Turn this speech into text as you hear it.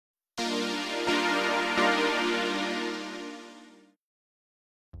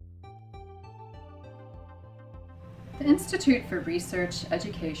The Institute for Research,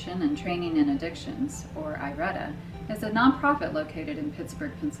 Education, and Training in Addictions, or IRETA, is a nonprofit located in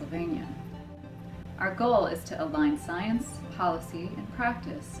Pittsburgh, Pennsylvania. Our goal is to align science, policy, and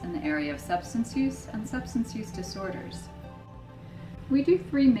practice in the area of substance use and substance use disorders. We do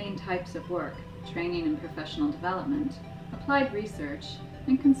three main types of work: training and professional development, applied research,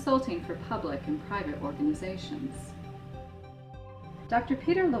 and consulting for public and private organizations. Dr.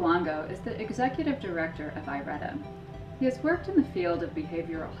 Peter Luongo is the Executive Director of IRETA. He has worked in the field of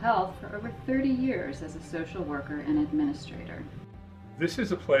behavioral health for over 30 years as a social worker and administrator. This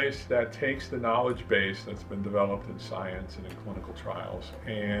is a place that takes the knowledge base that's been developed in science and in clinical trials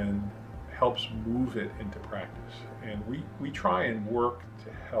and helps move it into practice. And we try and work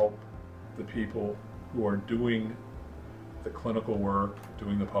to help the people who are doing the clinical work,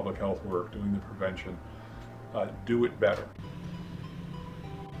 doing the public health work, doing the prevention, do it better.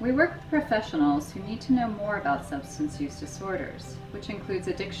 We work with professionals who need to know more about substance use disorders, which includes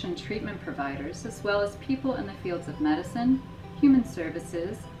addiction treatment providers, as well as people in the fields of medicine, human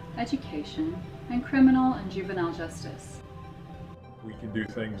services, education, and criminal and juvenile justice. We can do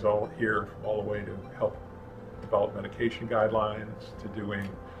things all the way to help develop medication guidelines, to doing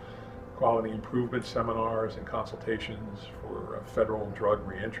quality improvement seminars and consultations for federal drug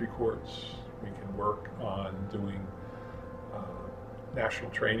reentry courts. We can work on doing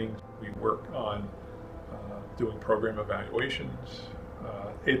national training. We work on doing program evaluations.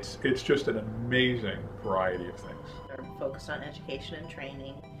 It's just an amazing variety of things. We're focused on education and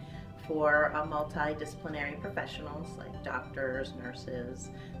training for multidisciplinary professionals like doctors, nurses,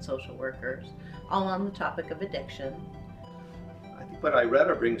 social workers, all on the topic of addiction. I think what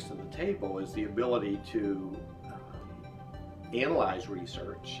IRETA brings to the table is the ability to analyze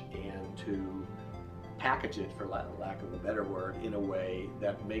research and to package it, for lack of a better word, in a way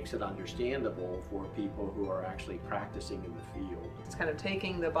that makes it understandable for people who are actually practicing in the field. It's kind of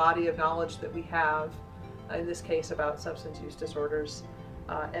taking the body of knowledge that we have, in this case about substance use disorders,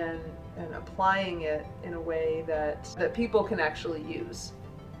 and applying it in a way that people can actually use.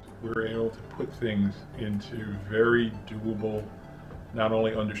 We're able to put things into very doable, not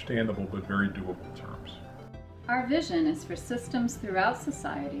only understandable, but very doable terms. Our vision is for systems throughout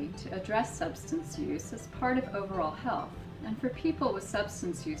society to address substance use as part of overall health, and for people with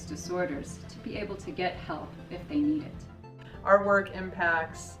substance use disorders to be able to get help if they need it. Our work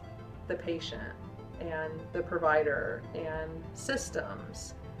impacts the patient and the provider and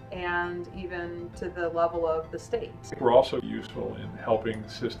systems, and even to the level of the state. We're also useful in helping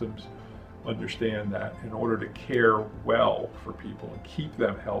systems understand that in order to care well for people and keep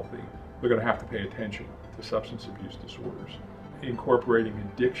them healthy, they're going to have to pay attention to substance abuse disorders. Incorporating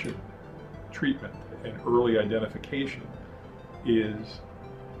addiction treatment and early identification is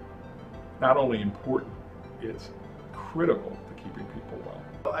not only important, it's critical to keeping people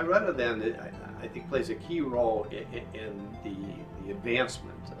well. IRETA then, I think, plays a key role in the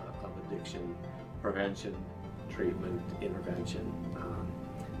advancement of addiction prevention, treatment, intervention,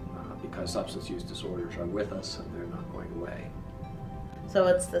 because substance use disorders are with us and they're not going away. So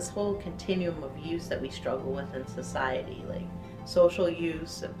it's this whole continuum of use that we struggle with in society, like social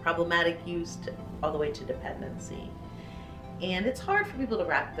use and problematic use all the way to dependency. And it's hard for people to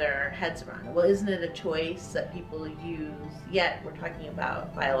wrap their heads around it. Well, isn't it a choice that people use? Yet we're talking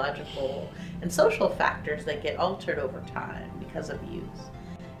about biological and social factors that get altered over time because of use.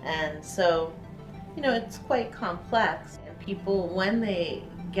 And so, it's quite complex. And people, when they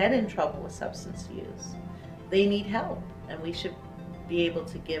get in trouble with substance use, they need help, and we should be able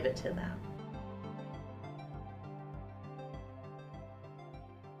to give it to them.